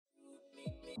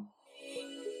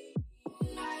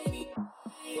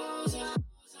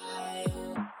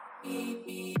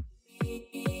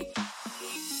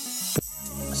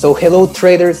So hello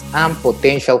traders and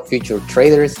potential future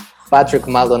traders. Patrick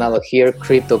Maldonado here,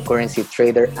 cryptocurrency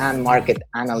trader and market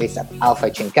analyst at Alpha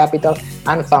Chain Capital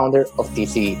and founder of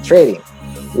TCE Trading.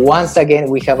 Once again,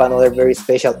 we have another very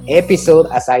special episode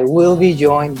as I will be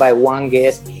joined by one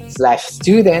guest slash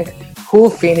student who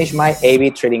finished my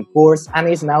AB trading course and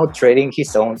is now trading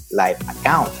his own live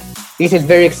account. This is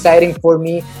very exciting for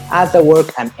me as the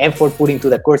work and effort put into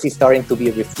the course is starting to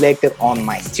be reflected on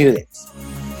my students.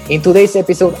 In today's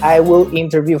episode, I will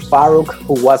interview Farouk,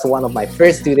 who was one of my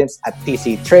first students at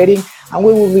TC Trading, and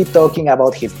we will be talking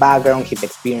about his background, his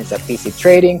experience at TC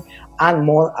Trading, and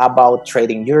more about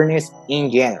trading journeys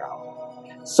in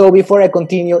general. So before I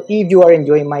continue, if you are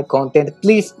enjoying my content,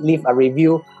 please leave a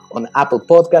review on Apple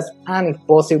Podcasts, and if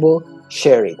possible,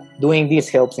 share it. Doing this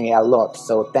helps me a lot,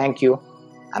 so thank you,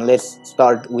 and let's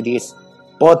start with this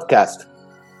podcast.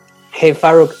 Hey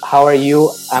Farouk, how are you?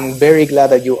 I'm very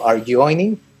glad that you are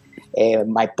joining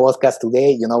my podcast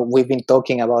today. We've been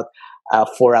talking about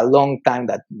for a long time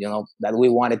that that we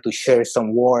wanted to share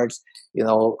some words,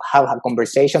 have a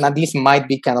conversation, and this might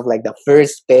be kind of like the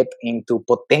first step into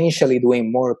potentially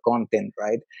doing more content,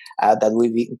 right? That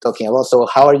we've been talking about. So,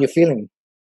 how are you feeling?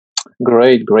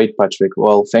 Great, Patrick.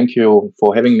 Well, thank you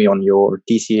for having me on your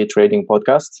TCA Trading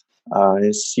podcast.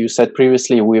 As you said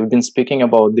previously, we've been speaking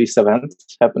about this event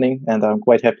happening, and I'm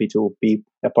quite happy to be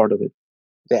a part of it.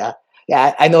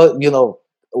 Yeah, I know,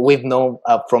 we've known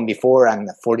from before, and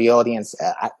for the audience,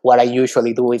 what I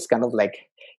usually do is kind of like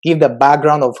give the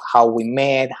background of how we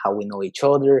met, how we know each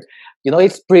other.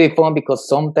 It's pretty fun because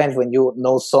sometimes when you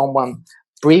know someone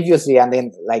previously and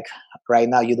then like right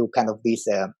now you do kind of this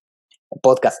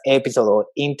podcast episode or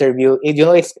interview,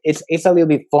 it's a little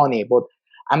bit funny, but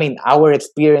I mean, our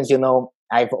experience,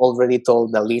 I've already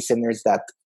told the listeners that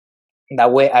the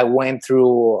way I went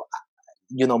through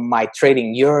my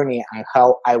trading journey and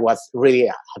how I was really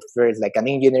at first like an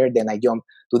engineer, then I jumped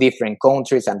to different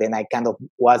countries, and then I kind of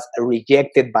was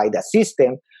rejected by the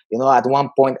system, at one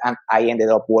point, and I ended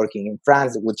up working in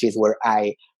France, which is where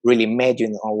I really met you.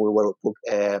 We were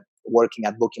working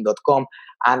at booking.com,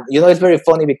 and it's very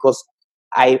funny because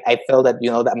I felt that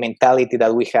the mentality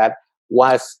that we had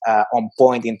was on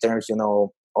point in terms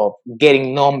of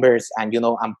getting numbers and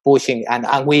and pushing,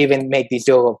 and we even make this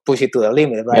joke of push it to the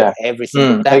limit, right? Yeah. Every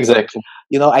single time. Exactly.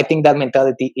 So, I think that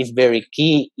mentality is very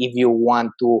key if you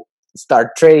want to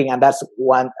start trading, and that's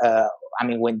one.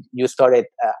 When you started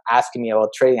asking me about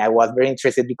trading, I was very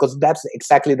interested because that's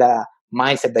exactly the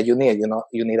mindset that you need.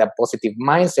 You need a positive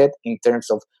mindset in terms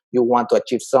of you want to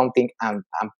achieve something and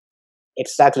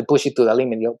exactly push it to the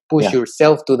limit. Push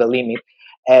yourself to the limit,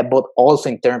 but also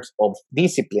in terms of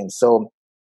discipline. So,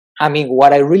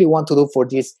 what I really want to do for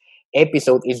this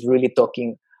episode is really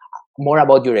talking more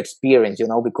about your experience,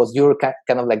 because you're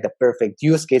kind of like the perfect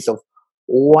use case of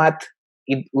what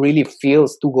it really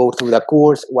feels to go through the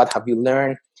course. What have you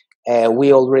learned?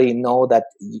 We already know that,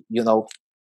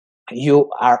 you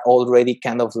are already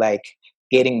kind of like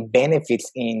getting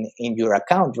benefits in your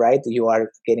account, right? You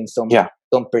are getting some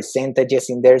percentages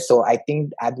in there. So I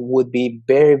think that would be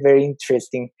very, very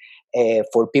interesting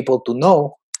for people to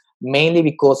know, mainly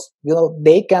because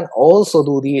they can also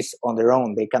do this on their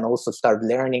own. They can also start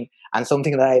learning. And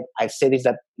something that I've said is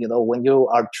that when you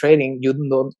are trading, you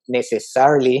don't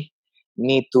necessarily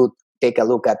need to take a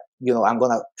look at I'm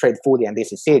gonna trade fully and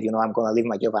this is it. I'm gonna leave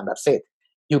my job and that's it.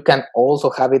 You can also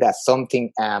have it as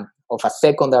something of a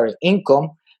secondary income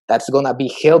that's gonna be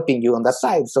helping you on the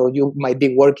side. So you might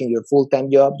be working your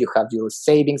full-time job, you have your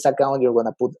savings account, you're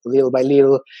gonna put little by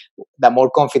little. The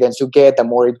more confidence you get, the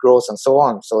more it grows, and so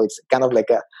on. So it's kind of like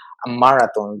a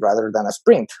marathon rather than a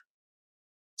sprint.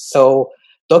 So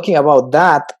talking about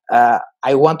that,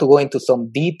 I want to go into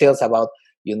some details about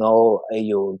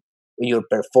your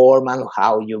performance,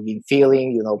 how you've been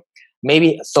feeling,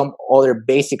 maybe some other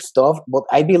basic stuff. But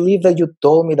I believe that you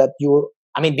told me that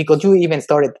because you even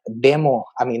started demo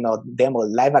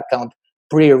live account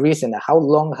pretty recent. How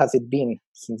long has it been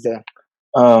since then?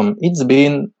 It's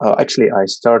been actually I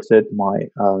started my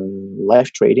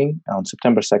live trading on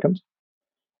September 2nd,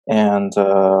 and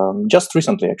just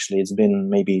recently, actually, it's been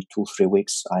maybe 2-3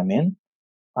 weeks. I'm in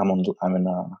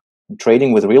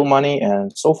trading with real money,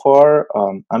 and so far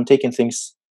I'm taking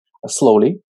things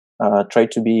slowly. I try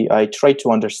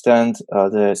to understand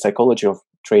the psychology of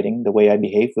trading, the way I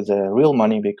behave with the real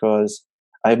money, because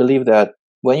I believe that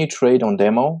when you trade on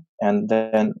demo and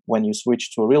then when you switch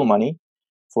to real money,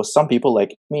 for some people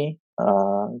like me,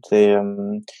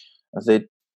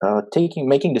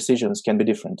 making decisions can be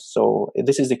different. So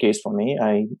this is the case for me.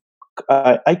 I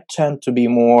I tend to be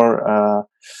more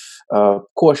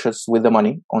cautious with the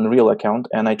money on real account,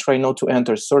 and I try not to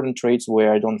enter certain trades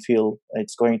where I don't feel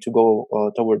it's going to go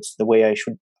towards the way I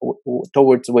should,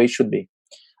 towards the way it should be.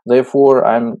 Therefore,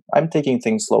 I'm taking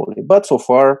things slowly, but so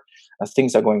far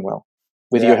things are going well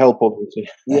with your Yeah. help, obviously.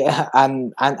 Yeah,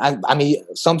 and I mean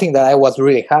something that I was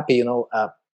really happy,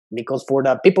 because for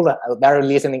the people that are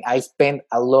listening, I spend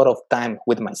a lot of time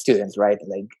with my students, right?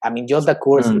 Like, I mean, just the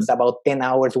course Mm. is about 10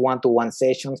 hours, one-to-one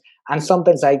sessions, and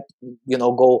sometimes I,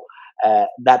 go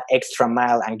that extra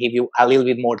mile and give you a little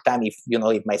bit more time if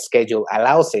my schedule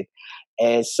allows it.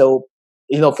 So,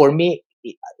 for me,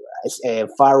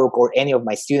 Farouk or any of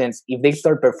my students, if they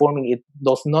start performing, it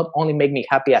does not only make me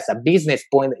happy as a business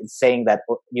point, it's saying that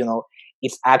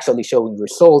it's actually showing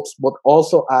results, but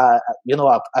also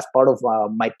as part of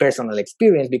my personal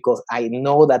experience, because I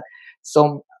know that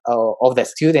some of the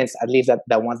students, at least that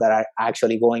the ones that are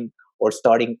actually going or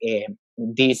starting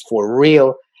this for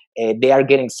real, they are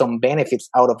getting some benefits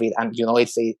out of it, and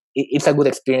it's a good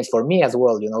experience for me as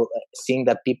well. Seeing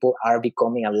that people are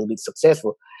becoming a little bit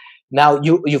successful. Now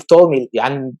you've told me,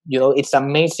 and it's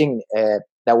amazing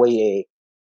that way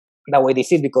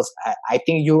this is, because I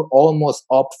think you're almost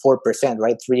up 4%,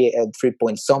 right? 3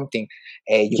 point something.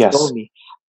 You've Yes. told me,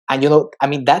 and I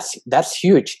mean that's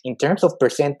huge in terms of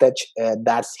percentage.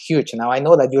 That's huge. Now I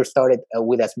know that you started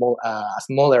with a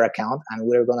smaller account, and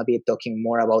we're gonna be talking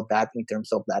more about that in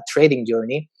terms of that trading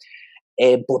journey.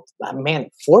 But man,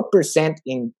 4%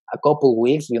 in a couple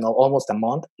weeks, almost a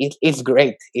month, it's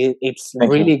great. It's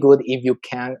Thank you. really good if you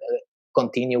can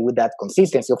continue with that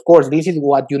consistency. Of course, this is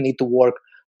what you need to work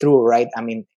through, right? I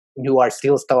mean, you are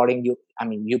still starting.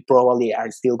 You probably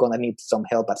are still gonna need some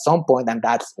help at some point, and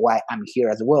that's why I'm here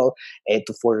as well,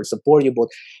 to further support you. But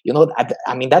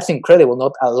I mean, that's incredible.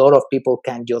 Not a lot of people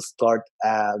can just start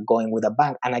going with a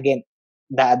bank. And again,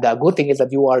 the good thing is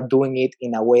that you are doing it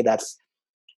in a way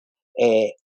uh,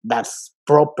 that's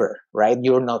proper, right?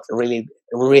 You're not really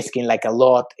risking like a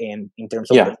lot in terms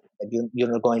of Yeah.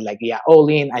 you're not going like all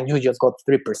in, and you just got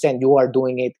 3%. You are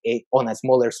doing it on a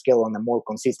smaller scale, on a more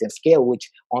consistent scale,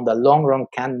 which on the long run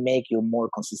can make you more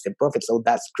consistent profit. So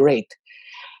that's great.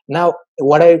 Now,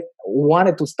 what I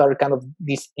wanted to start kind of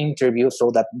this interview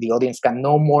so that the audience can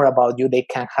know more about you, they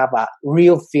can have a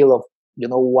real feel of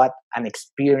what an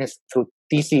experience through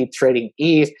TC trading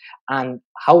is, and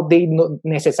how they not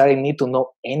necessarily need to know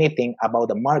anything about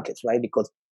the markets, right? Because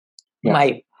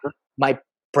Yeah. my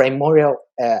primordial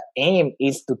aim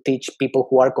is to teach people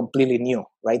who are completely new,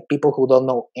 right? People who don't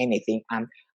know anything, and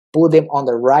put them on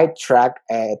the right track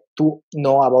to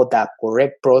know about that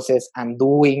correct process and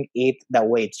doing it the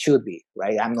way it should be,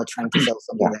 right? I'm not trying to sell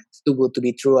something Yeah. that's too good to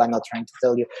be true. I'm not trying to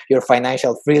tell you your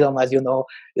financial freedom, as you know.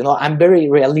 I'm very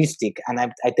realistic, and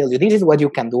I tell you, this is what you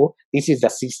can do. This is the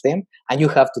system, and you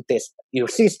have to test your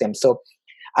system. So,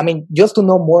 I mean, just to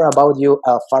know more about you,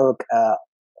 Farouk,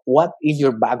 what is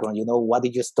your background? What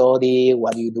did you study?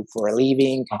 What do you do for a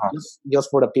living? Uh-huh. Just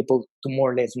for the people to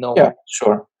more or less know. Yeah,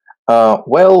 sure.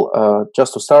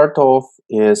 Just to start off,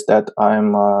 is that I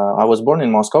was born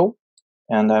in Moscow,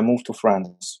 and I moved to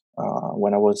France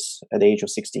when I was at the age of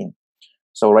 16.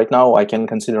 So right now I can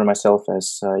consider myself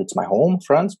as it's my home,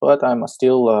 France, but I'm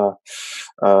still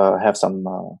have some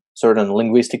certain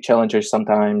linguistic challenges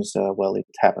sometimes. Well, it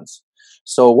happens.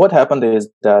 So what happened is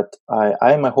that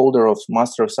I am a holder of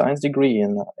Master of Science degree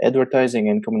in advertising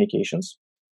and communications.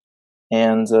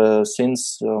 And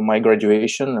since my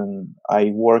graduation, and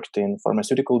I worked in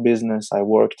pharmaceutical business, I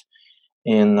worked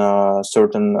in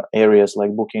certain areas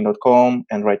like Booking.com,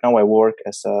 and right now I work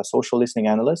as a social listening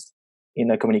analyst in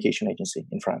a communication agency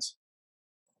in France.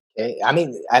 Okay? I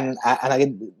mean, and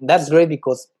again, that's great,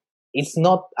 because it's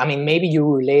not. I mean, maybe you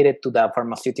related to the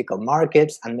pharmaceutical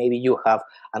markets, and maybe you have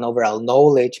an overall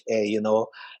knowledge,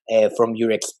 from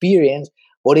your experience.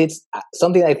 But it's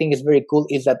something I think is very cool,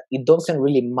 is that it doesn't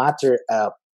really matter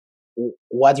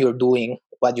what you're doing,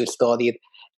 what you studied.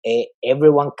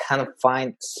 Everyone can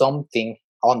find something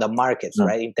on the markets, Mm.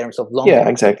 right? In terms of long-term Yeah,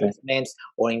 exactly. investments,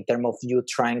 or in terms of you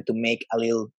trying to make a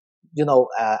little,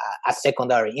 a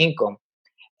secondary income,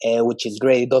 which is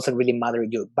great. It doesn't really matter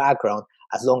your background,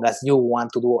 as long as you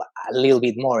want to do a little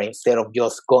bit more instead of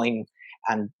just going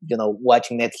and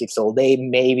watching Netflix all day.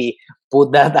 Maybe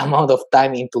put that amount of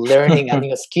time into learning a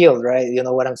new skill, right? You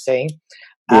know what I'm saying?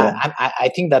 Yeah. I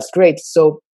think that's great.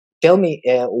 So tell me,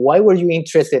 why were you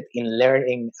interested in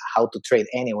learning how to trade,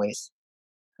 anyways?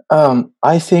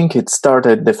 I think it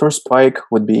started, the first spike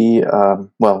would be,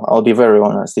 I'll be very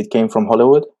honest, it came from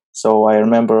Hollywood. So I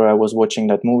remember I was watching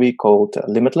that movie called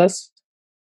Limitless,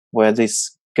 where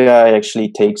this guy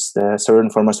actually takes the certain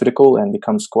pharmaceutical and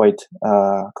becomes quite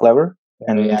clever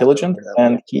and Yeah, I intelligent. remember that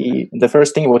one. And the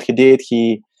first thing what he did,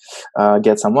 he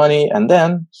get some money, and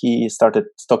then he started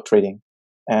stock trading,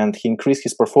 and he increased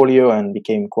his portfolio and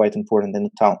became quite important in the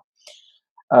town.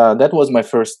 That was my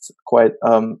first quite.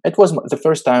 It was the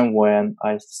first time when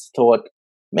I thought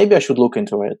maybe I should look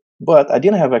into it, but I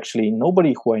didn't have actually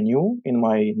nobody who I knew in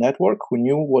my network who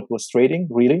knew what was trading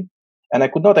really, and I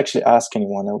could not actually ask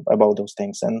anyone about those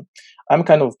things. And I'm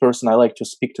kind of person, I like to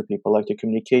speak to people, like to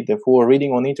communicate. Therefore,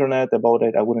 reading on internet about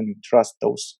it, I wouldn't even trust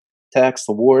those texts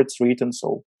or words written.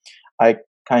 So I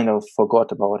kind of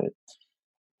forgot about it.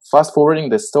 Fast forwarding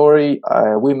the story,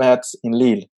 we met in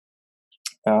Lille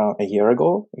a year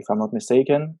ago, if I'm not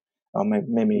mistaken,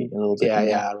 maybe a little bit more.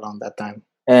 Yeah, around that time.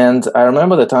 And I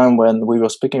remember the time when we were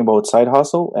speaking about side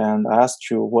hustle, and I asked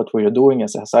you what were you doing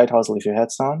as a side hustle if you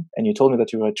had some, and you told me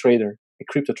that you were a trader, a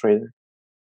crypto trader.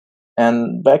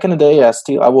 And back in the day,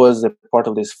 I was a part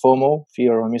of this FOMO,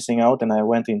 fear of missing out, and I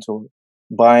went into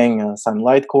buying some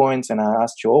Litecoins, and I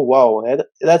asked you, "Oh wow,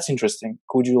 that's interesting.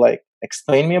 Could you like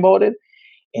explain me about it?"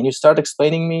 And you start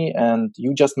explaining me, and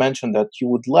you just mentioned that you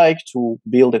would like to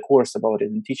build a course about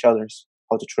it and teach others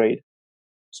how to trade.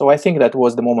 So I think that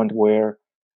was the moment where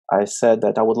I said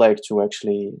that I would like to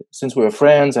actually, since we were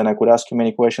friends and I could ask you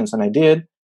many questions, and I did,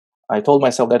 I told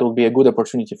myself that would be a good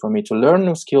opportunity for me to learn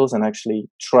new skills and actually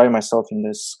try myself in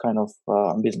this kind of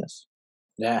business.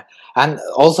 Yeah, and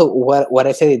also what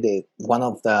I said in one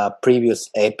of the previous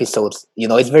episodes,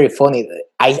 it's very funny.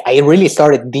 I really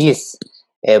started this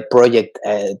project,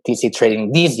 TC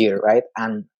Trading, this year, right?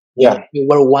 And Yeah. you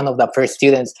were one of the first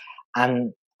students,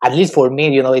 and at least for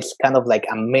me, it's kind of like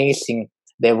amazing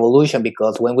the evolution,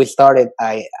 because when we started,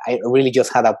 I really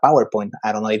just had a PowerPoint.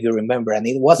 I don't know if you remember, and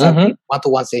it was a Mm-hmm.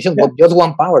 one-to-one session, Yeah. but just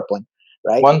one PowerPoint,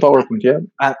 right? One PowerPoint, yeah.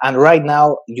 And right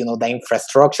now, the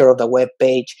infrastructure of the web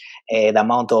page, the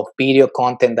amount of video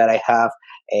content that I have,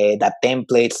 the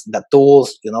templates, the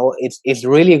tools, it's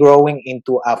really growing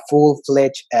into a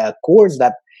full-fledged course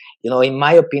that, in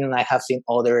my opinion, I have seen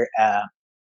other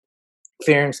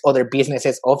firms, other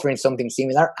businesses offering something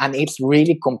similar, and it's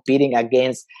really competing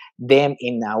against them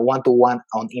in a one-to-one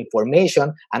on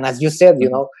information. And as you said,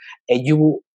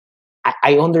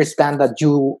 I understand that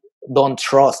you don't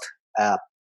trust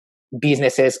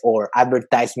businesses or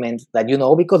advertisements that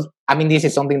because this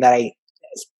is something that I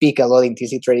speak a lot in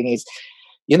TC Trading, is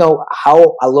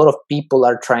how a lot of people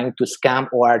are trying to scam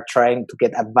or are trying to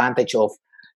get advantage of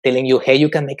telling you, hey, you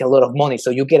can make a lot of money. So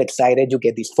you get excited, you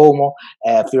get this FOMO,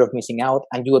 fear of missing out,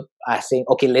 and you are saying,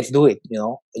 okay, let's do it,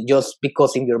 just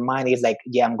because in your mind is like,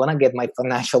 yeah, I'm gonna get my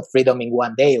financial freedom in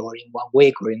one day or in 1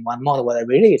 week or in 1 month,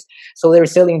 whatever it is. So they're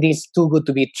selling these too good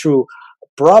to be true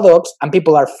products, and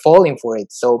people are falling for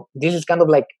it. So this is kind of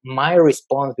like my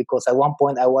response, because at one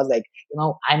point I was like,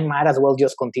 I might as well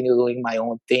just continue doing my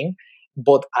own thing.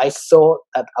 But I saw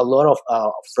that a lot of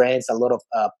friends, a lot of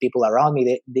people around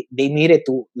me, they needed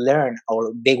to learn,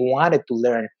 or they wanted to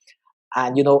learn.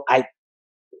 And it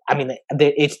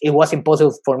was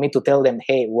impossible for me to tell them,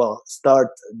 hey, well, start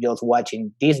just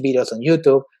watching these videos on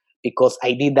YouTube, because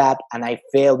I did that and I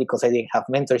failed because I didn't have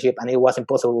mentorship. And it was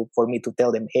impossible for me to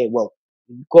tell them, hey, well,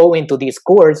 go into this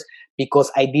course,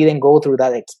 because I didn't go through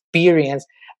that experience.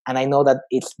 And I know that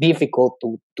it's difficult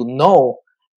to know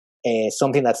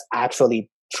something that's actually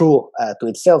true to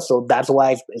itself. So that's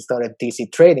why I started TC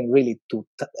Trading, really to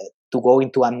go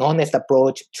into an honest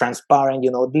approach, transparent.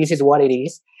 This is what it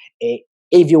is.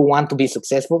 If you want to be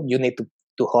successful, you need to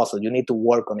hustle. You need to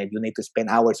work on it. You need to spend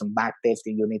hours on back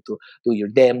testing. You need to do your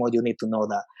demo. You need to know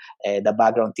the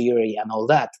background theory and all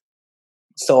that.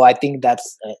 So I think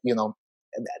that's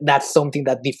something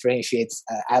that differentiates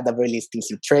at the very least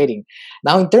TC Trading.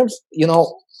 Now, in terms,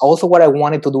 also what I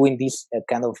wanted to do in this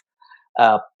kind of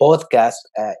podcast,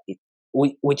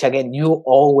 which again, you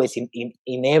always in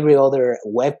every other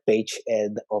web page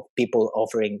of people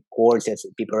offering courses,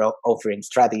 people offering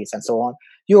strategies and so on,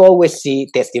 you always see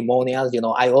testimonials.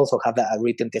 I also have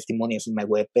written testimonials in my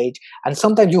web page, and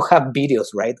sometimes you have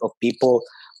videos, right, of people,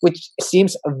 which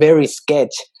seems very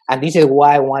sketch. And this is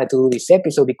why I wanted to do this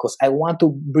episode, because I want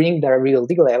to bring the real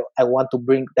deal. I want to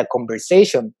bring the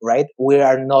conversation, right? We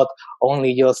are not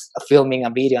only just filming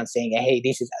a video and saying, hey,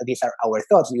 these are our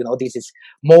thoughts. This is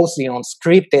mostly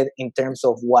unscripted in terms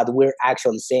of what we're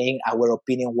actually saying, our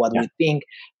opinion, what we think,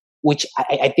 which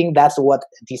I think that's what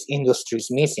this industry is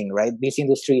missing, right? This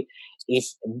industry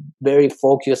is very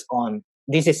focused on,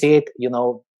 this is it,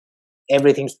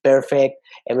 everything's perfect,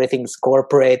 everything's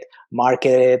corporate,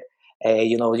 marketed,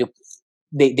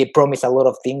 they promise a lot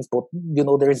of things, but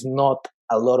there is not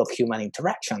a lot of human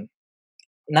interaction.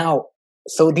 Now,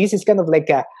 So this is kind of like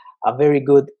a very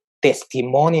good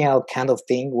testimonial kind of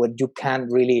thing where you can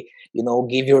really,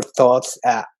 give your thoughts,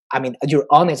 your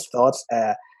honest thoughts,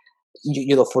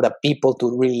 for the people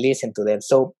to really listen to them.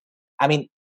 So, I mean,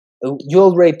 you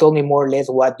already told me more or less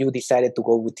what you decided to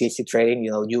go with TC trading.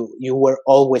 You were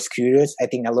always curious. I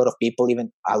think a lot of people,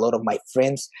 even a lot of my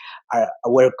friends,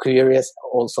 were curious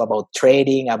also about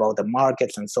trading, about the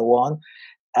markets, and so on.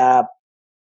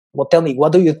 Well, tell me,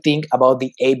 what do you think about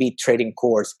the AB trading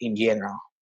course in general?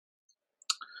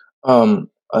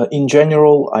 In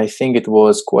general, I think it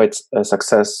was quite a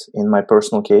success in my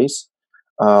personal case.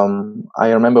 I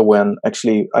remember when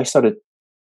actually I started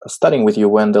studying with you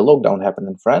when the lockdown happened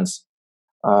in France.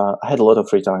 I had a lot of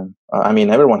free time.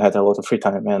 Everyone had a lot of free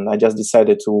time, and I just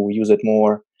decided to use it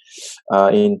more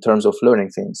in terms of learning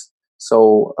things.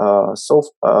 So,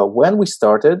 when we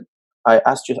started, I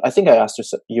asked you. I think I asked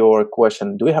you your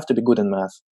question: do we have to be good in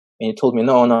math? And you told me,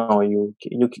 no, you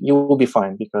will be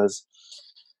fine, because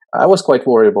I was quite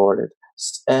worried about it.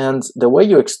 And the way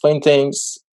you explain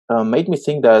things made me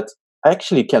think that I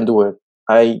actually can do it.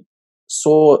 I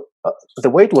saw the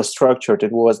way it was structured.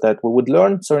 It was that we would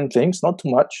learn certain things, not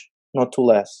too much, not too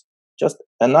less, just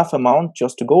enough amount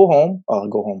just to go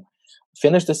home,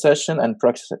 finish the session and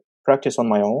practice on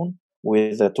my own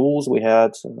with the tools we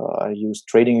had. I used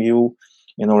TradingView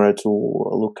in order to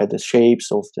look at the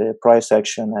shapes of the price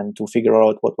action and to figure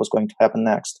out what was going to happen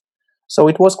next. So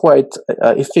it was quite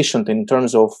efficient in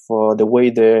terms of the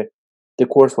way the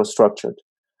course was structured.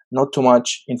 Not too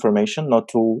much information, not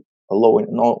too low,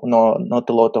 not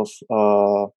a lot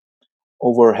of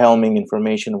overwhelming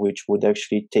information which would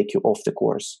actually take you off the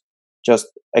course. Just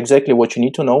exactly what you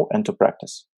need to know and to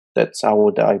practice. That's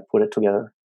how I put it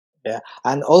together. Yeah,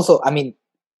 and also,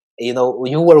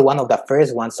 you were one of the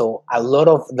first ones, so a lot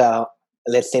of the,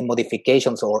 let's say,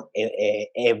 modifications or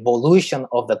evolution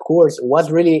of the course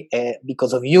was really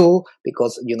because of you,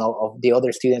 because of the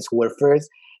other students who were first,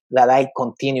 that I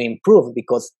continue improve,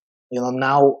 because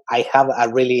now I have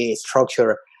a really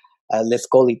structured, let's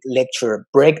call it lecture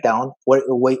breakdown, where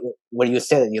you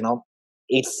said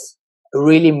it's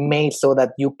really made so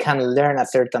that you can learn a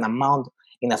certain amount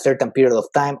in a certain period of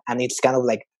time, and it's kind of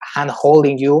like hand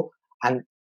holding you, and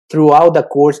throughout the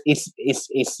course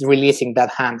it's releasing that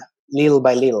hand little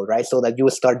by little, right? So that you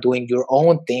start doing your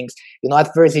own things. At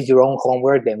first it's your own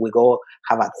homework, then we go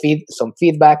have some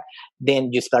feedback, then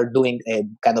you start doing a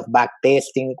kind of back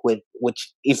testing,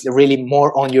 which is really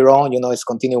more on your own. It's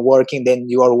continue working, then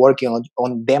you are working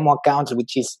on demo accounts,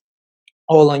 which is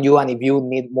all on you, and if you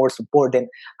need more support, then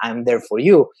I'm there for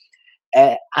you.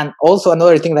 And also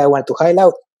another thing that I want to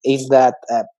highlight is that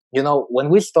when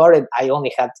we started, I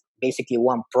only had basically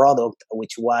one product,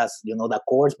 which was the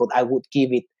course, but I would give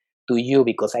it to you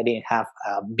because I didn't have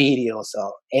videos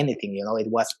or anything.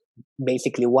 It was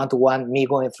basically one-to-one, me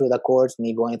going through the course,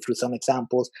 me going through some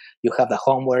examples. You have the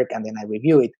homework, and then I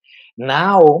review it.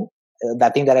 Now,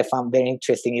 the thing that I found very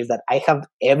interesting is that I have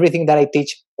everything that I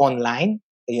teach online,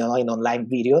 in online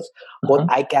videos, but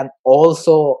I can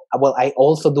also, I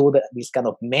also do this kind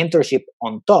of mentorship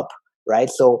on top, right?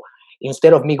 So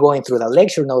instead of me going through the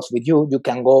lecture notes with you, you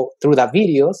can go through the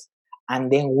videos, and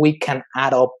then we can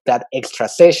add up that extra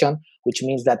session, which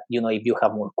means that, if you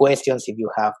have more questions, if you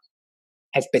have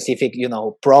a specific,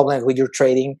 problems with your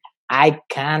trading, I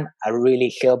can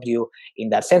really help you in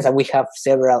that sense. And we have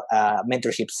several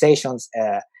mentorship sessions.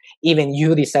 Even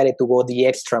you decided to go the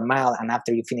extra mile, and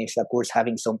after you finish the course,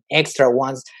 having some extra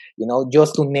ones,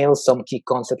 just to nail some key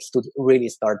concepts to really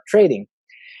start trading.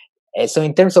 So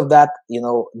in terms of that,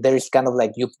 there's kind of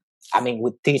like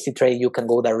with TC Trade, you can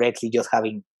go directly just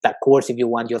having that course if you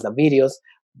want, just the videos.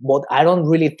 But I don't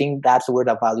really think that's where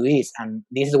the value is. And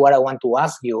this is what I want to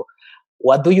ask you.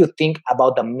 What do you think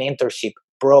about the mentorship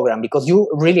program? Because you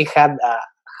really had a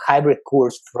hybrid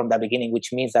course from the beginning, which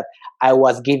means that I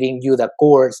was giving you the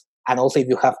course, and also if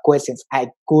you have questions, I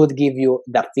could give you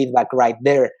the feedback right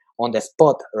there on the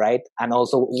spot, right? And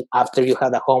also after you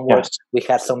had the homework, yes, we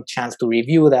had some chance to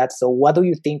review that. So what do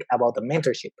you think about the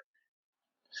mentorship?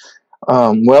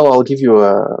 Well, I'll give you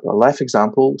a live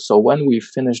example. So when we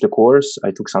finished the course,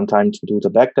 I took some time to do the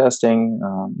back testing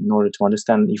in order to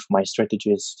understand if my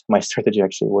strategy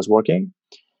actually was working.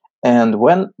 And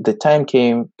when the time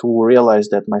came to realize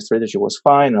that my strategy was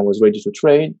fine, I was ready to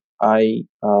trade, I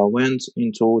went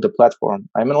into the platform.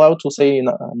 I'm allowed to say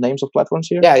names of platforms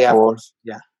here? Yeah, of course.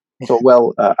 Yeah. So,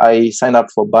 well, I signed up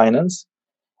for Binance.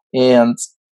 And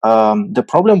the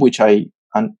problem which I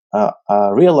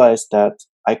realized that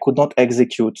I could not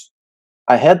execute.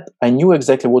 I knew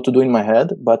exactly what to do in my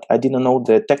head, but I didn't know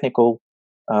the technical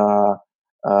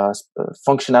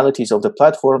functionalities of the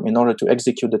platform in order to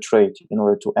execute the trade, in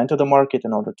order to enter the market,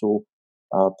 in order to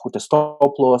put a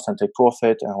stop loss and take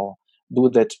profit, or do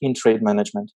that in trade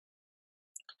management.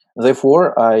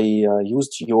 Therefore, I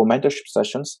used your mentorship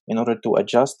sessions in order to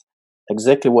adjust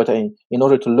in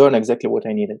order to learn exactly what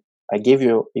I needed. I gave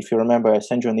you, if you remember, I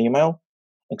sent you an email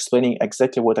explaining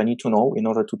exactly what I need to know in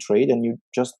order to trade, and you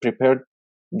just prepared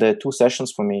the 2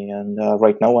 sessions for me. And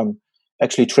right now I'm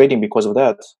actually trading because of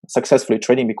that, successfully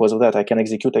trading because of that. I can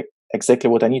execute exactly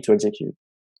what I need to execute.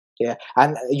 Yeah,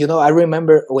 and I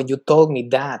remember when you told me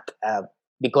that,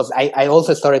 because I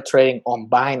also started trading on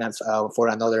Binance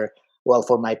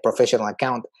for my professional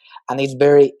account, and it's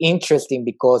very interesting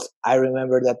because I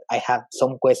remember that I had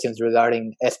some questions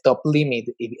regarding a stop limit,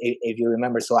 if you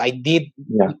remember. So I did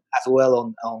as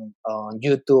well on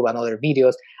YouTube and other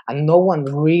videos, and no one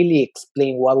really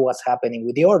explained what was happening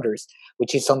with the orders,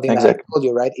 which is something that I told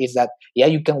you, right? Is that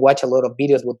you can watch a lot of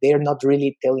videos, but they're not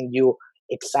really telling you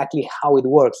exactly how it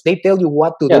works. They tell you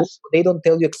what to do, but they don't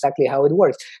tell you exactly how it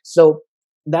works. So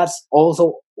that's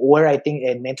also where I think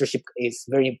mentorship is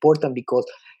very important, because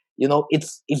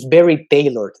it's very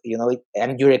tailored,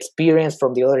 and your experience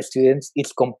from the other students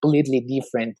is completely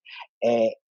different,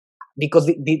 because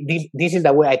this is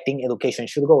the way I think education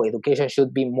should go. Education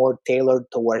should be more tailored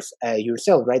towards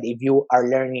yourself, right? If you are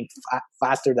learning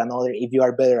faster than others, if you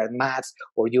are better at maths,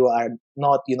 or you are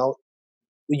not,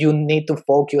 you need to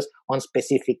focus on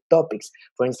specific topics.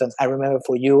 For instance, I remember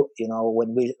for you,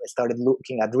 when we started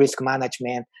looking at risk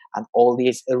management and all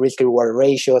these risk reward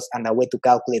ratios and a way to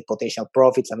calculate potential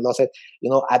profits and losses,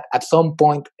 at some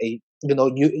point,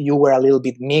 you were a little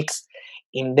bit mixed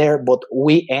in there, but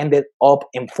we ended up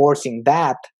enforcing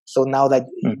that. So now that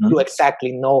you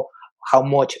exactly know how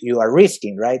much you are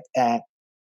risking, right? I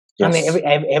mean,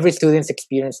 every student's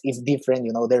experience is different.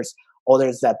 There's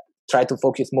others that try to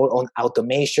focus more on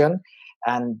automation,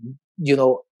 and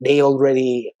they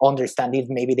already understand it.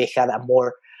 Maybe they had a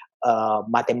more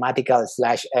mathematical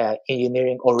 /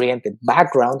 engineering oriented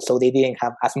background, so they didn't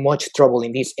have as much trouble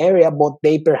in this area, but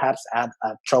they perhaps had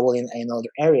trouble in other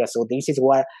areas. So this is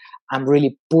why I'm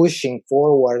really pushing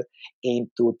forward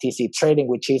into TC trading,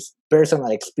 which is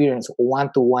personal experience,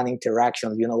 one-to-one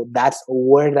interactions. That's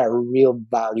where the real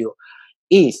value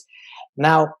is.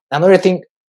 Now, another thing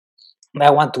I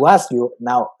want to ask you,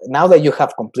 now that you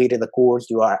have completed the course,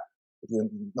 you are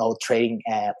trading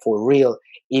for real.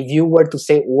 If you were to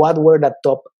say, what were the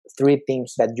top 3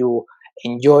 things that you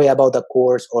enjoy about the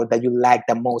course, or that you like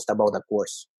the most about the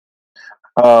course?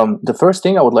 The first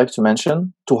thing I would like to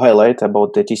mention, to highlight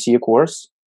about the TCE course,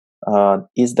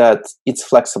 is that it's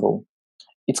flexible.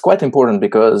 It's quite important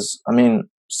because, I mean,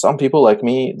 some people like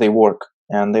me, they work,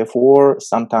 and therefore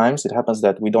sometimes it happens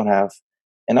that we don't have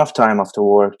enough time after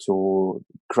work to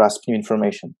grasp new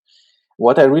information.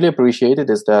 What I really appreciated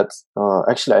is that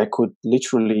actually I could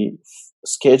literally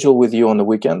schedule with you on the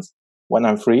weekends when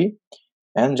I'm free,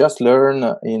 and just learn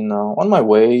on my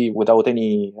way without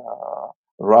any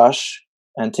rush,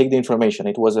 and take the information.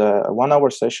 It was a 1-hour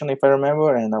session, if I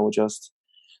remember, and I would just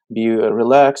be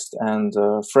relaxed and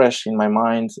fresh in my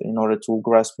mind in order to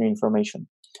grasp new information.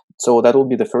 So that would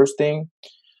be the first thing.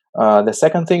 The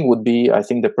second thing would be, I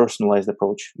think, the personalized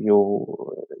approach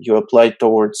you applied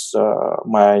towards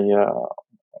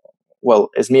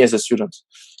as me as a student,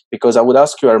 because I would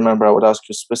ask you. I remember I would ask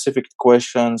you specific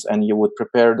questions, and you would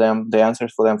prepare the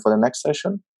answers for them for the next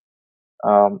session.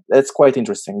 It's quite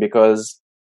interesting, because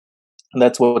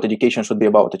that's what education should be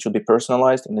about. It should be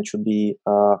personalized, and it should be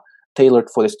tailored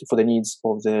for the needs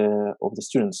of the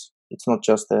students. It's not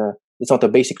just it's not a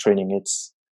basic training.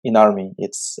 It's in army.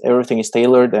 It's everything is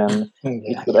tailored, and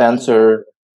it should answer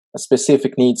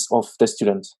specific needs of the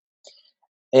student.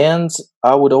 And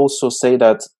I would also say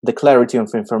that the clarity of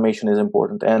information is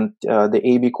important, and the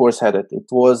AB course had it. It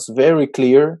was very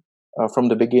clear from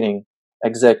the beginning.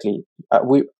 Exactly,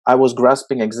 I was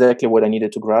grasping exactly what I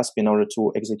needed to grasp in order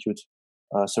to execute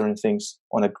certain things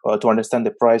to understand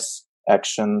the price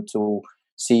action, to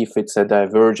see if it's a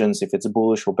divergence, if it's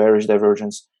bullish or bearish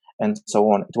divergence, and so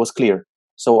on. It was clear.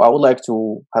 So I would like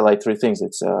to highlight 3 things.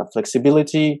 It's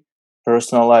flexibility,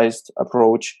 personalized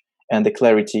approach, and the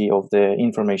clarity of the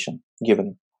information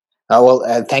given.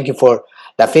 Thank you for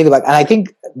the feedback. And I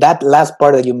think that last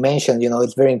part that you mentioned,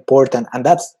 is very important. And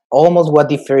that's almost what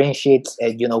differentiates,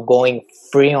 going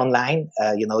free online.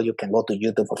 You can go to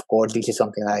YouTube, of course. This is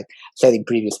something I said in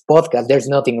previous podcasts. There's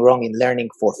nothing wrong in learning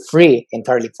for free,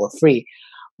 entirely for free.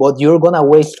 But you're going to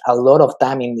waste a lot of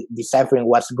time in deciphering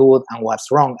what's good and what's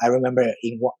wrong. I remember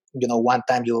one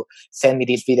time you sent me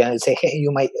this video and you say, hey,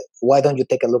 why don't you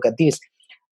take a look at this?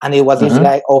 And it was this Mm-hmm.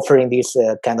 guy offering this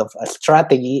kind of a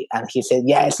strategy, and he said,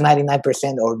 "Yeah, it's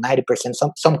 99% or 90%,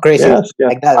 some crazy Yes, yes.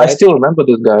 like that, I right?" still remember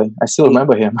this guy. I still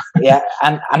remember him. Yeah,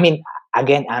 and I mean,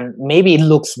 again, and maybe it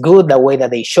looks good the way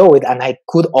that they show it, and I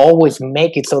could always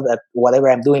make it so that whatever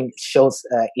I'm doing shows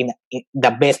in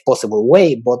the best possible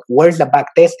way. But where's the back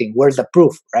testing? Where's the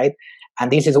proof, right? And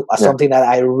this is Yeah. something that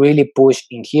I really push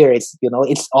in here. It's,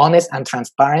 it's honest and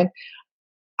transparent,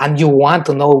 and you want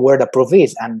to know where the proof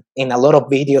is. And in a lot of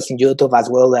videos in YouTube as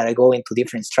well, that I go into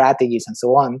different strategies and so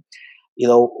on,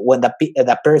 when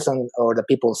the person or the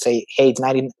people say, "Hey, it's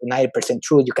 90%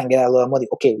 true, you can get a lot of money."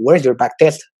 Okay, where's your back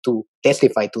test to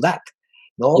testify to that?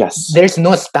 No, Yes. there's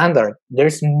no standard.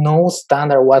 There's no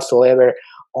standard whatsoever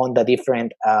on the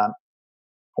different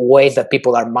ways that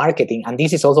people are marketing. And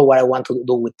this is also what I want to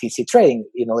do with TC trading.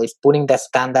 Is putting the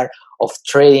standard of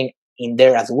trading in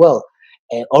there as well.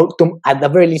 Or to, at the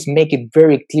very least, make it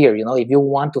very clear. If you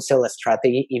want to sell a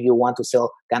strategy, if you want to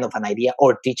sell kind of an idea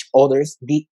or teach others,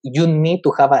 you need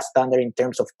to have a standard in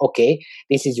terms of, okay,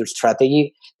 this is your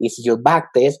strategy, this is your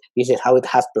back test, this is how it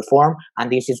has performed,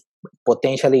 and this is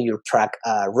potentially your track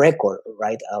record,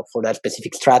 right, for that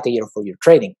specific strategy or for your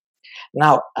trading.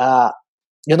 Now,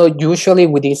 usually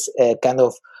with these kind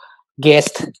of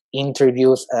guest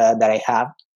interviews that I have,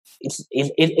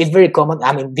 it's very common.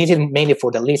 I mean, this is mainly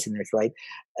for the listeners, right?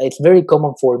 It's very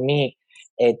common for me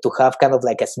to have kind of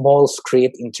like a small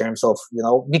script in terms of,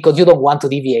 because you don't want to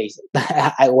deviate.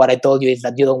 What I told you is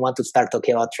that you don't want to start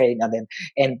talking about trading and then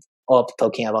end up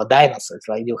talking about dinosaurs,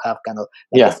 right? You have kind of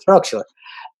like a Yeah. structure.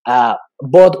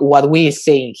 But what we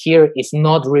saying here is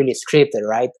not really scripted,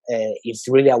 right? It's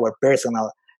really our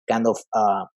personal kind of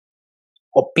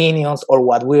opinions or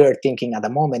what we are thinking at the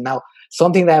moment. Now,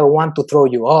 something that I want to throw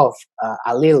you off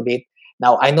a little bit.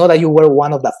 Now, I know that you were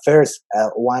one of the first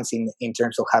ones in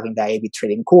terms of having the A/B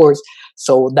trading course,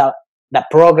 so the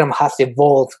program has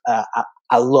evolved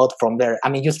a lot from there. I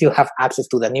mean, you still have access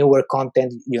to the newer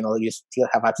content. You still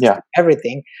have access to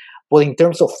everything. But in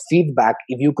terms of feedback,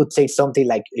 if you could say something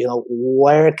like,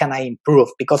 where can I improve?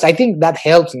 Because I think that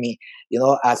helps me,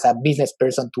 as a business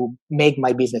person to make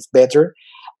my business better.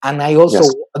 And I also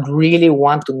Yes. really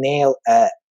want to nail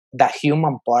the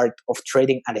human part of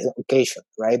trading and education,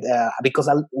 right? Because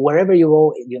wherever you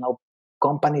go,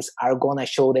 companies are going to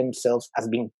show themselves as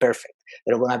being perfect.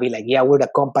 They're going to be like, yeah, we're the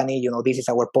company, this is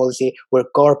our policy, we're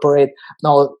corporate.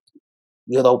 No,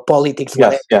 politics,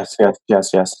 whatever. Yes.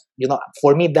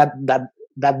 For me, that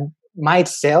might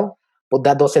sell, but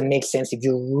that doesn't make sense if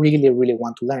you really, really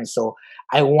want to learn. So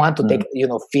I want to take,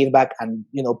 feedback and,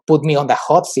 put me on the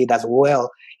hot seat as well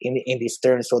in this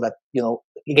term, so that,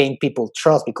 gain people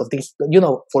trust, because this,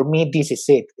 for me, this is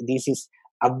it. This is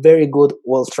a very good,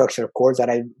 well-structured course that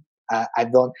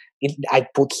I've done. I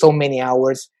put so many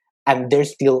hours, and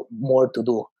there's still more to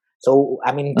do. So,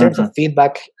 I mean, in terms of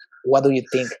feedback, what do you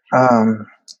think?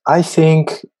 I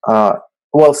think,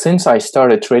 well, since I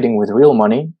started trading with real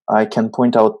money, I can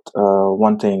point out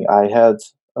one thing. I had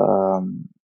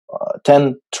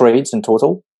 10 trades in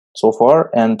total so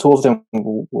far, and 2 of them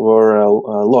were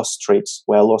lost trades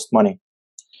where I lost money.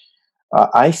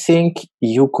 I think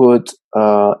you could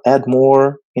add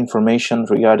more information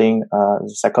regarding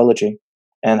psychology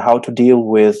and how to deal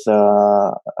with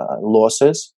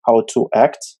losses, how to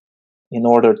act in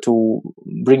order to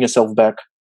bring yourself back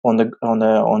on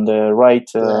the right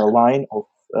line of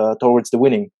towards the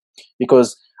winning.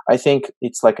 Because I think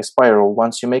it's like a spiral.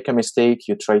 Once you make a mistake,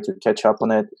 you try to catch up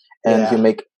on it, and you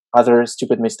make other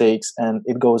stupid mistakes, and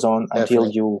it goes on until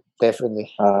you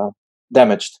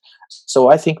damaged. So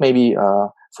I think maybe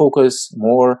focus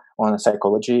more on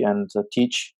psychology and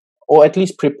teach, or at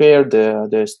least prepare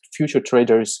the future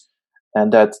traders,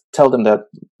 and that tell them that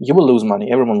you will lose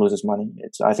money. Everyone loses money.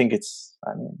 I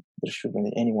mean, there shouldn't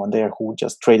be anyone there who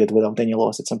just traded without any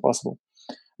loss. It's impossible.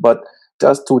 But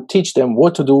just to teach them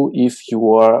what to do if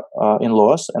you are in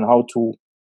loss, and how to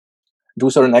do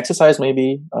certain exercise,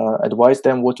 maybe advise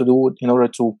them what to do in order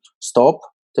to stop,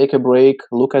 take a break,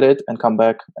 look at it, and come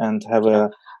back and have a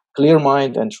clear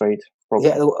mind and trade.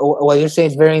 Yeah, what you're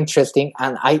saying is very interesting,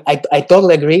 and I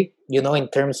totally agree. In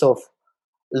terms of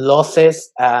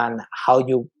losses and how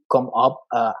you come up,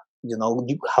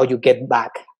 how you get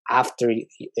back after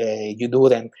you do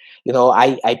them.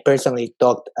 I personally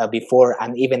talked before,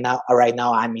 and even now, right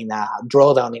now, I'm in a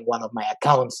drawdown in one of my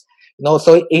accounts.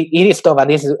 So it is tough, and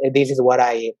this is what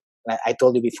I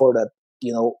told you before, that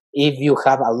if you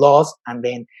have a loss and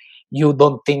then you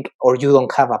don't think, or you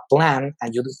don't have a plan,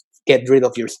 and you just get rid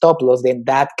of your stop loss, then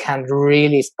that can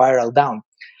really spiral down.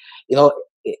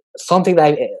 Something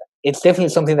that it's definitely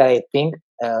something that I think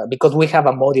because we have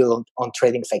a module on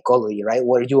trading psychology, right,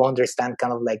 where you understand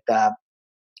kind of like the,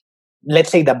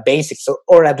 let's say, the basics,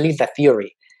 or at least the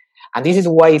theory. And this is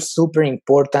why it's super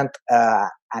important.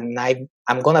 And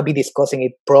I'm going to be discussing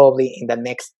it probably in the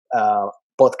next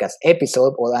podcast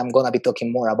episode, or I'm going to be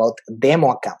talking more about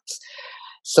demo accounts.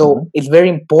 So it's very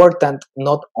important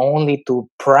not only to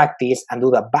practice and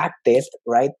do the back test,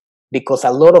 right? Because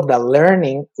a lot of the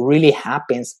learning really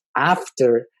happens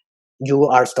after you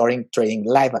are starting trading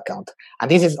live account.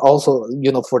 And this is also,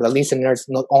 for the listeners,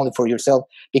 not only for yourself,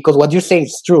 because what you say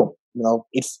is true.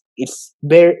 It's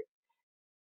very,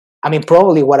 I mean,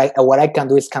 probably what I can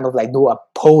do is kind of like do a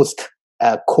post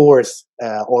course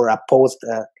or a post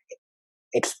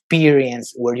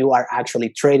experience where you are actually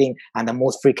trading, and the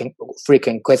most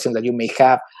frequent questions that you may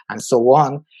have, and so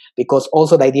on. Because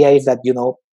also the idea is that,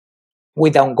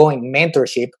 with ongoing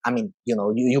mentorship, I mean,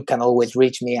 you can always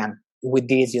reach me, and with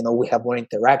this, we have more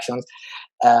interactions.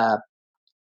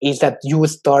 Is that you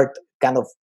start kind of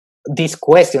these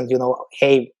questions,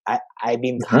 hey, I've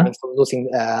been having some losing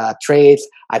trades.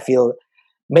 I feel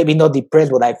maybe not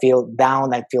depressed, but I feel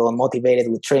down. I feel unmotivated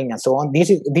with trading and so on.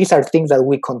 These are things that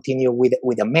we continue with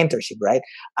a mentorship, right?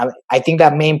 I think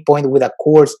that main point with a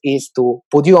course is to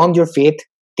put you on your feet,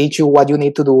 teach you what you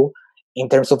need to do in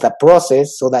terms of the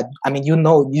process, so that, I mean,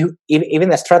 even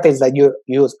the strategies that you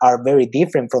use are very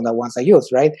different from the ones I use,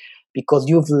 right? Because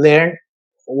you've learned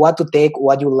what to take,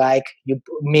 what you like, you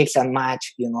mix and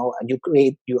match, and you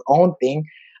create your own thing,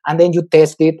 and then you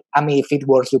test it. I mean, if it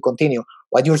works, you continue.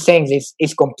 What you're saying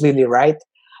is completely right.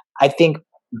 I think,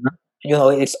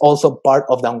 it's also part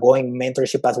of the ongoing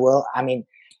mentorship as well. I mean,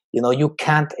 you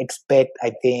can't expect,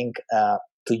 I think,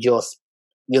 to just,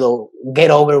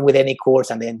 get over with any course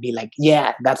and then be like,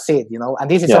 yeah, that's it, and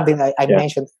this is something I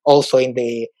mentioned also in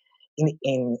the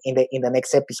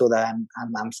next episode that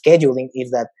I'm scheduling,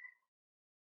 is that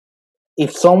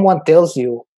if someone tells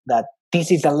you that this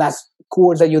is the last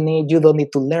course that you need, you don't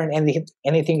need to learn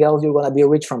anything else, you're going to be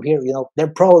rich from here,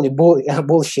 they're probably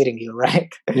bullshitting you,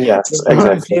 right? Yes,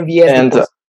 exactly.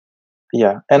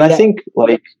 And I think,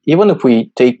 like, even if we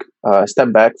take a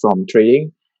step back from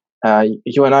trading,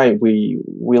 you and I, we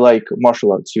like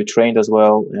martial arts. You trained as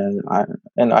well,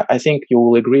 and I think you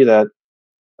will agree that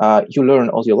you learn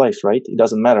all your life, right? It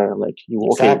doesn't matter, like,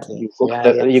 exactly.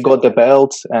 You got the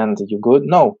belt and you good.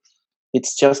 No,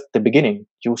 it's just the beginning.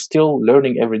 You're still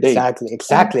learning every day.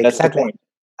 Exactly.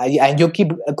 And you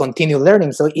keep continue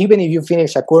learning. So even if you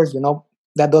finish a course,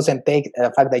 that doesn't take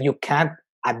the fact that you can't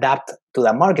adapt to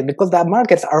the market, because the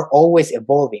markets are always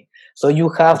evolving. So you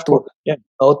have to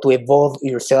to evolve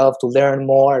yourself, to learn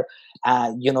more.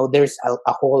 There's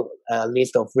a whole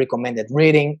list of recommended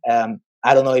reading.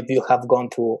 I don't know if you have gone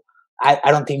through.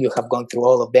 I don't think you have gone through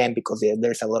all of them, because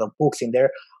there's a lot of books in there.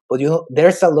 But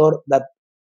there's a lot that,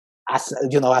 as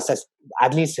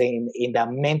at least in the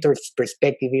mentor's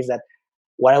perspective, is that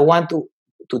what I want to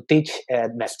teach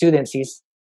the students is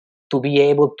to be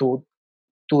able to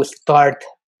start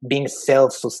being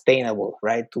self-sustainable,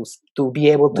 right? To be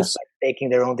able to start taking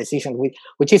their own decisions,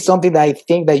 which is something that I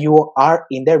think that you are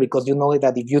in there, because you know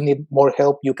that if you need more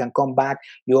help, you can come back.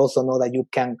 You also know that you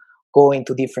can go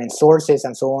into different sources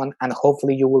and so on, and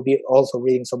hopefully you will be also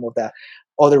reading some of the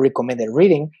other recommended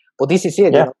reading. But this is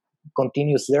it,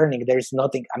 continuous learning. There's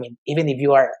nothing, I mean, even if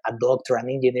you are a doctor, an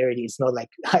engineer, it's not like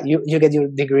you get your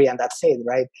degree and that's it,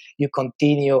 right? You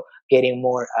continue getting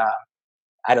more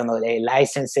I don't know,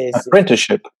 licenses,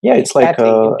 apprenticeship. Yeah, it's like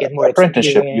you get more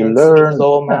apprenticeship. You learn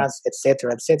diplomas,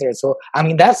 etc., etc. So I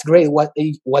mean, that's great. What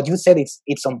you said,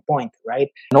 it's on point, right?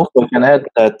 And also, I can add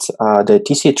that the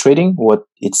TCA trading,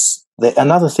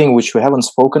 another thing which we haven't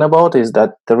spoken about is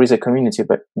that there is a community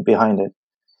behind it.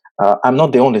 I'm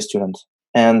not the only student,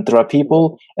 and there are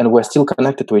people, and we're still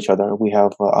connected to each other. We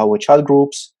have our chat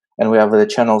groups, and we have the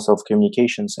channels of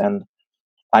communications. And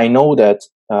I know that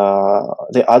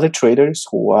the other traders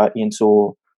who are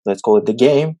into, let's call it, the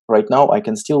game right now, I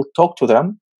can still talk to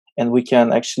them, and we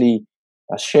can actually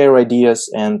share ideas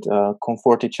and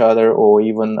comfort each other, or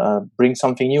even bring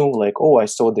something new, like, oh, I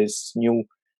saw this new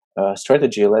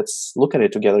strategy, let's look at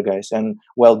it together, guys. And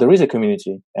well, there is a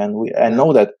community, and I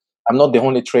know that I'm not the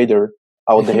only trader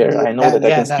out there. I know that I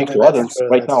can speak to others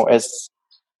right now as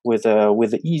with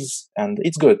the ease, and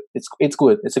it's good. It's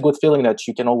good. It's a good feeling that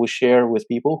you can always share with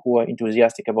people who are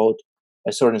enthusiastic about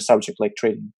a certain subject like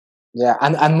trading. Yeah,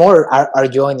 and more are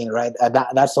joining, right?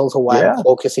 That's also why I'm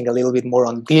focusing a little bit more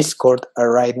on Discord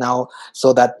right now,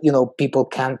 so that people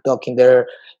can talk in there.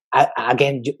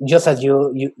 Again, just as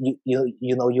you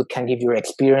can give your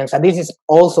experience, and this is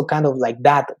also kind of like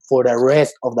that for the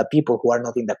rest of the people who are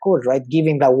not in the course, right?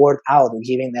 Giving the word out,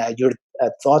 giving your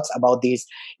thoughts about this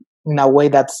in a way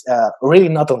that's really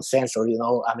not uncensored.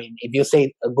 I mean, if you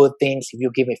say good things, if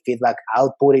you give me feedback,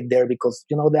 I'll put it there because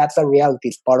that's a reality.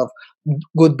 It's part of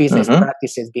good business Mm-hmm.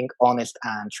 practices, being honest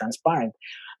and transparent.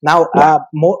 Now, Yeah.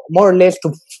 more or less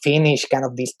to finish kind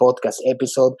of this podcast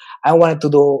episode, I wanted to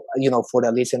do, for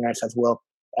the listeners as well,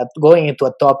 going into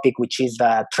a topic which is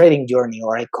the trading journey,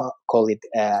 or I call it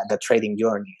the trading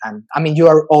journey. And I mean, you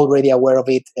are already aware of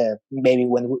it. Maybe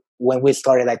when we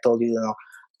started, I told you,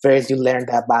 first you learn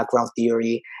that background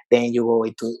theory, then you go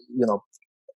into,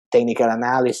 technical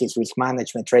analysis, risk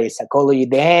management, trade psychology.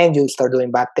 Then you start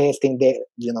doing back testing. Then,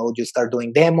 you start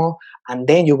doing demo, and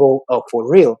then you go for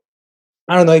real.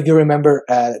 I don't know if you remember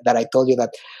that I told you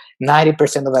that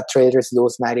 90% of the traders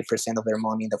lose 90% of their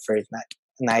money in the first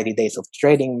 90 days of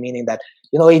trading, meaning that,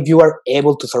 if you are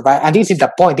able to survive, and this is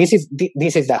the point, this is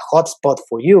the hot spot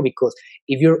for you, because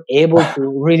if you're able to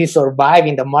really survive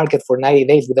in the market for 90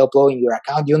 days without blowing your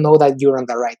account, you know that you're on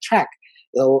the right track.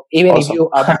 Even Awesome. if you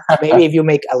maybe if you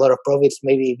make a lot of profits,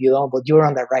 maybe if you don't, but you're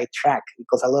on the right track,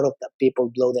 because a lot of the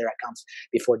people blow their accounts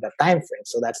before the time frame.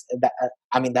 So that's that.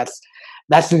 I mean, that's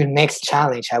the next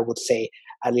challenge, I would say,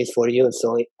 at least for you.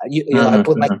 So I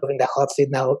put Mm-hmm. myself in the hot seat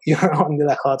now. You're on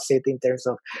the hot seat in terms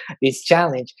of this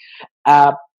challenge.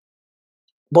 Uh,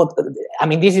 but I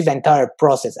mean, this is the entire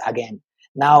process again.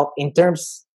 Now, in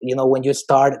terms, when you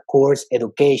start course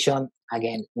education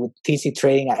again with TC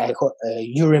Trading, I hope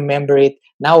you remember it.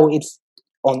 Now it's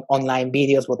on online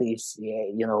videos, but it's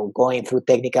going through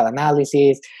technical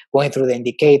analysis, going through the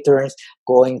indicators,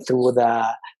 going through the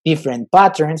different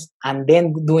patterns, and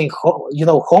then doing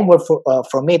homework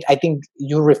from it. I think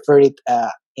you referred it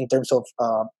in terms of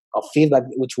feedback,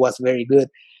 which was very good.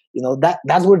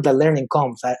 That's where the learning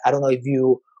comes. I don't know if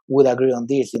you would agree on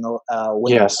this.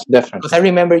 Yes, Because I definitely.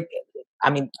 remember, I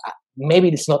mean, maybe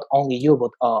it's not only you,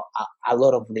 but a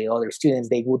lot of the other students,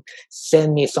 they would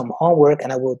send me some homework,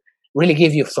 and I would really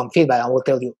give you some feedback. I will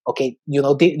tell you, okay,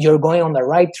 you're going on the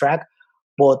right track,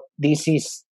 but this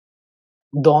is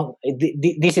not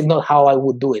how I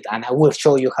would do it, and I will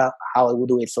show you how I would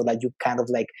do it, so that you kind of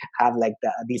like have like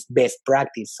this best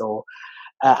practice. So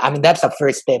I mean, that's the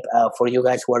first step for you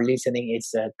guys who are listening.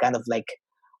 It's kind of like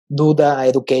do the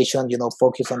education,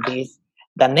 focus on this.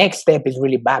 The next step is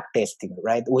really back testing,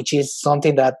 right? Which is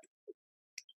something that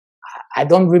I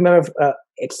don't remember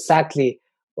exactly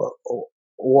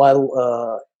what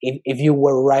if you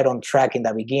were right on track in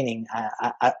the beginning.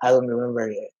 I don't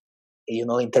remember,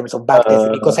 in terms of back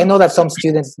testing, because I Uh, know that some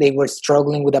students, they were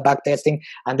struggling with the back testing,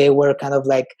 and they were kind of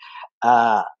like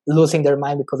losing their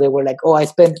mind, because they were like, oh, I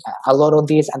spent a lot on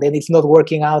this and then it's not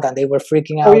working out, and they were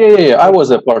freaking oh out. yeah, yeah, yeah. I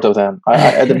was a part of them.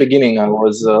 At the beginning, I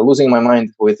was losing my mind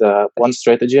with one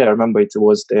strategy. I remember it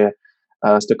was the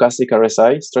stochastic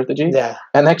RSI strategy, Yeah.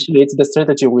 and actually, it's the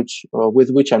strategy with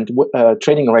which I'm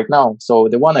trading right now. So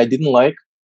the one I didn't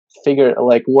figure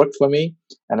like worked for me,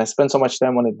 and I spent so much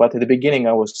time on it. But at the beginning,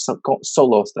 I was so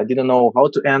lost. I didn't know how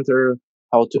to enter,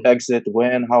 how to exit,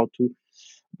 when, how to.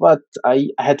 But I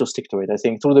had to stick to it. I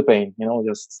think through the pain,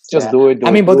 just Yeah, do it, I do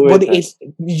it, mean, do but it. And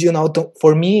it's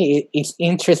for me it's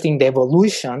interesting, the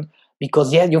evolution,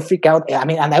 because yeah, you freak out. I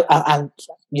mean, and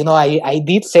I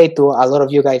did say to a lot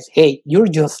of you guys, hey, you're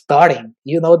just starting.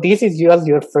 This is just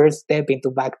your first step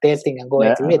into back testing and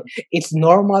going through yeah, it. It's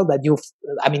normal that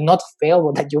I mean, not fail,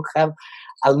 but that you have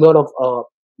a lot of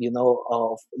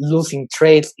of losing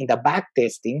trades in the back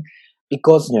testing,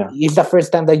 because yeah, it's the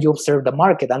first time that you observe the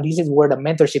market, and this is where the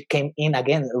mentorship came in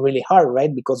again really hard,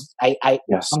 right? Because I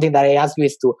yes, something that I ask you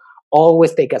is to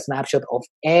always take a snapshot of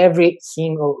every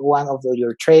single one of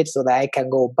your trades, so that I can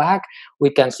go back, we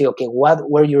can see, okay, what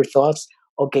were your thoughts,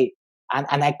 okay,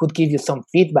 and I could give you some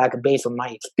feedback based on my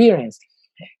experience.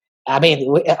 I mean,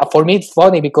 for me, it's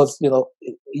funny because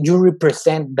you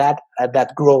represent that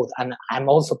growth, and I'm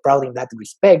also proud in that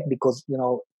respect, because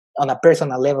on a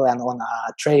personal level and on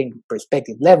a trading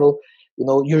perspective level,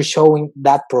 you're showing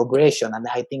that progression, and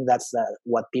I think that's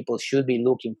what people should be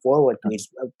looking forward to, is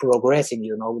progressing,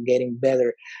 getting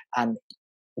better and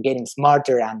getting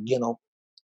smarter, and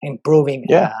improving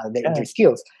yeah, their yeah.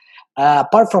 skills.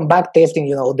 Apart from back testing,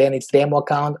 then it's demo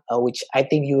account, which I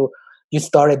think you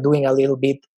started doing a little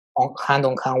bit on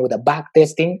hand with the back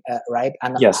testing, right?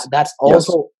 And Yes, that's yes.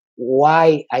 also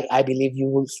why I believe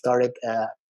you started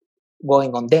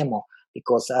going on demo,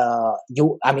 because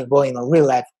I mean, going on real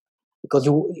life, because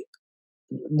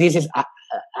this is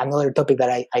another topic that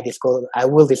I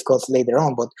will discuss later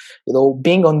on. But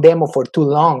being on demo for too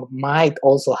long might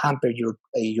also hamper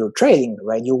your trading,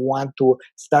 right? You want to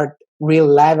start real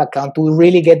live account to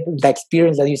really get the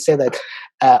experience that you said, that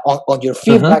on your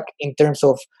Mm-hmm. feedback, in terms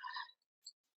of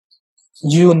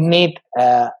you need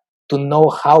to know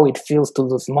how it feels to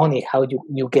lose money, how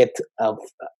you get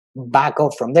back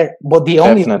up from there. But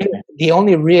Definitely. the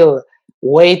only real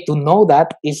way to know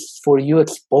that is for you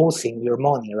exposing your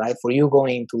money, right? For you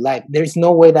going into live. There's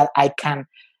no way that I can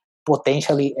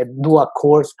potentially do a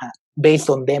course based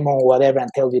on demo or whatever and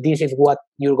tell you this is what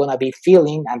you're gonna be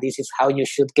feeling and this is how you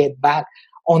should get back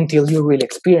until you really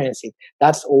experience it.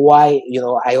 That's why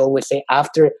I always say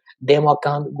after demo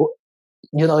account,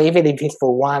 even if it's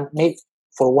for maybe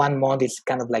for 1 month, it's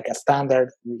kind of like a standard.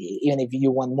 Even if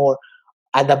you want more,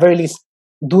 at the very least,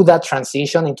 do that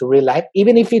transition into real life,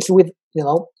 even if it's with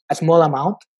a small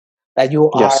amount that you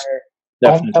are Yes,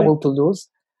 definitely. comfortable to lose,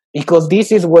 because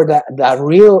this is where the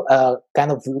real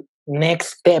kind of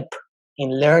next step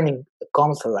in learning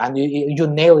comes through. And you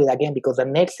nail it again, because the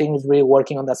next thing is really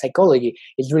working on the psychology.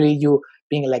 It's really you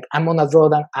being like, I'm on a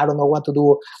drawdown, I don't know what to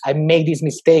do, I make this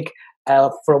mistake.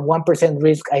 From 1%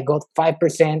 risk, I got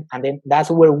 5%, and then that's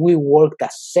where we work the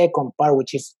second part,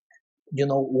 which is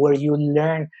where you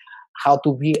learn how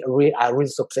to be a real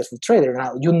successful trader.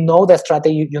 Now you know the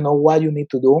strategy, you know what you need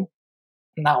to do.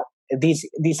 Now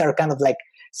these are kind of like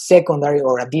secondary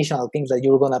or additional things that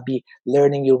you're gonna be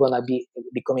learning. You're gonna be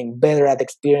becoming better at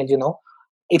experience.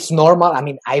 It's normal. I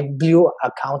mean, I blew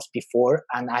accounts before,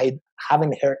 and I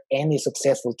haven't heard any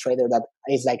successful trader that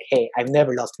is like, hey, I've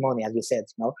never lost money, as you said.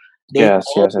 They Yes,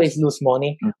 yes, always yes. lose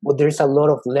money, but there's a lot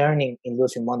of learning in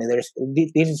losing money.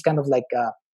 This is kind of like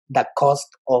the cost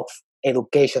of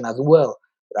education as well,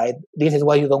 right? This is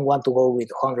why you don't want to go with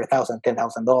 $100,000,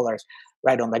 $10,000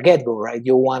 right on the get-go, right?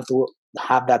 You want to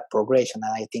have that progression,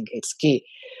 and I think it's key.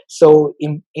 So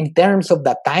in terms of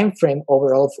the time frame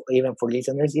overall, even for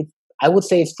listeners, I would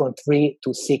say it's from 3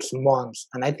 to 6 months.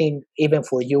 And I think even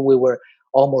for you, we were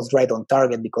almost right on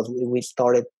target, because we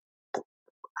started,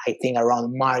 I think,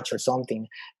 around March or something.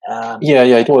 Yeah,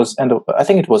 it was I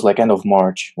think it was like end of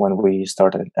March when we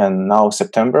started, and now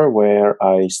September where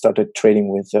I started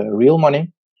trading with real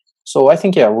money. So I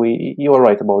think you are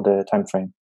right about the time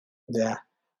frame. Yeah.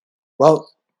 Well,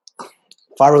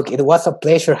 Farouk, it was a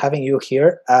pleasure having you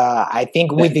here. I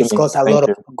think we Thank you, discussed a thank lot of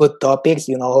you. good topics,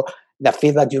 the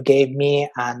feedback you gave me,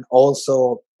 and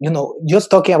also, just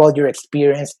talking about your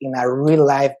experience in a real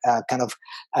life kind of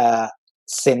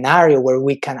scenario where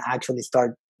we can actually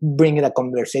start bringing a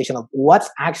conversation of what's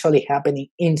actually happening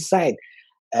inside.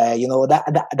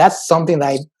 That's something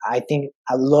that I think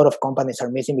a lot of companies are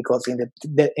missing, because in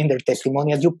their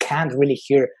testimonials, you can't really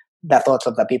hear the thoughts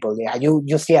of the people. Yeah, you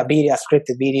see a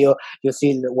scripted video, you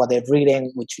see what they've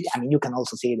written, which, I mean, you can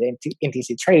also see it in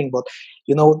TC trading. But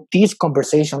these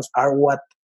conversations are what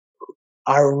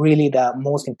are really the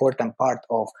most important part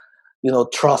of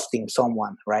trusting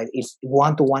someone, right? It's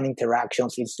one-to-one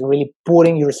interactions. It's really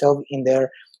putting yourself in there,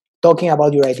 talking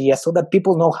about your ideas, so that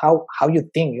people know how you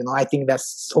think. I think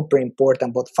that's super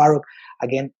important. But Farouk,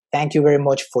 again, thank you very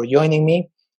much for joining me.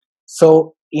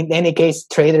 So in any case,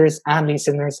 traders and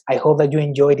listeners, I hope that you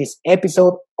enjoyed this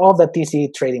episode of the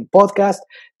TC Trading Podcast.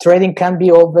 Trading can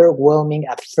be overwhelming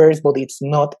at first, but it's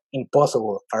not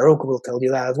impossible. Farouk will tell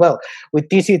you that as well. With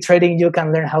TC Trading, you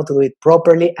can learn how to do it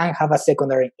properly and have a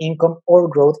secondary income or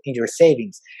growth in your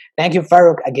savings. Thank you,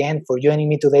 Farouk, again for joining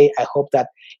me today. I hope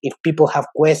that if people have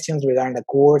questions regarding the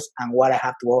course and what I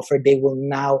have to offer, they will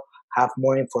now have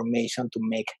more information to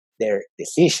make their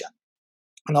decision.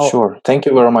 No, sure. Thank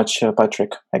you very much,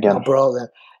 Patrick. Again, no problem.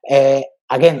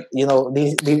 Again,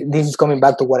 this is coming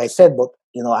back to what I said, but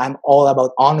I'm all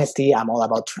about honesty. I'm all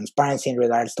about transparency in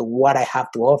regards to what I have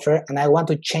to offer, and I want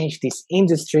to change this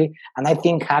industry. And I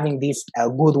think having this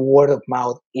good word of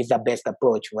mouth is the best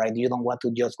approach, right? You don't want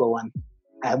to just go and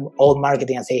all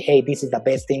marketing and say, hey, this is the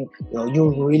best thing.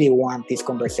 You really want this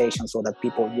conversation so that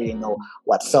people really know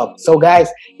what's up. So guys,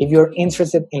 if you're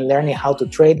interested in learning how to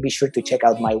trade, be sure to check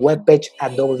out my webpage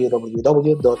at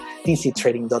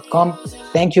www.tctrading.com.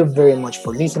 Thank you very much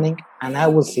for listening, and I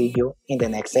will see you in the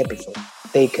next episode.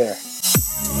 Take care.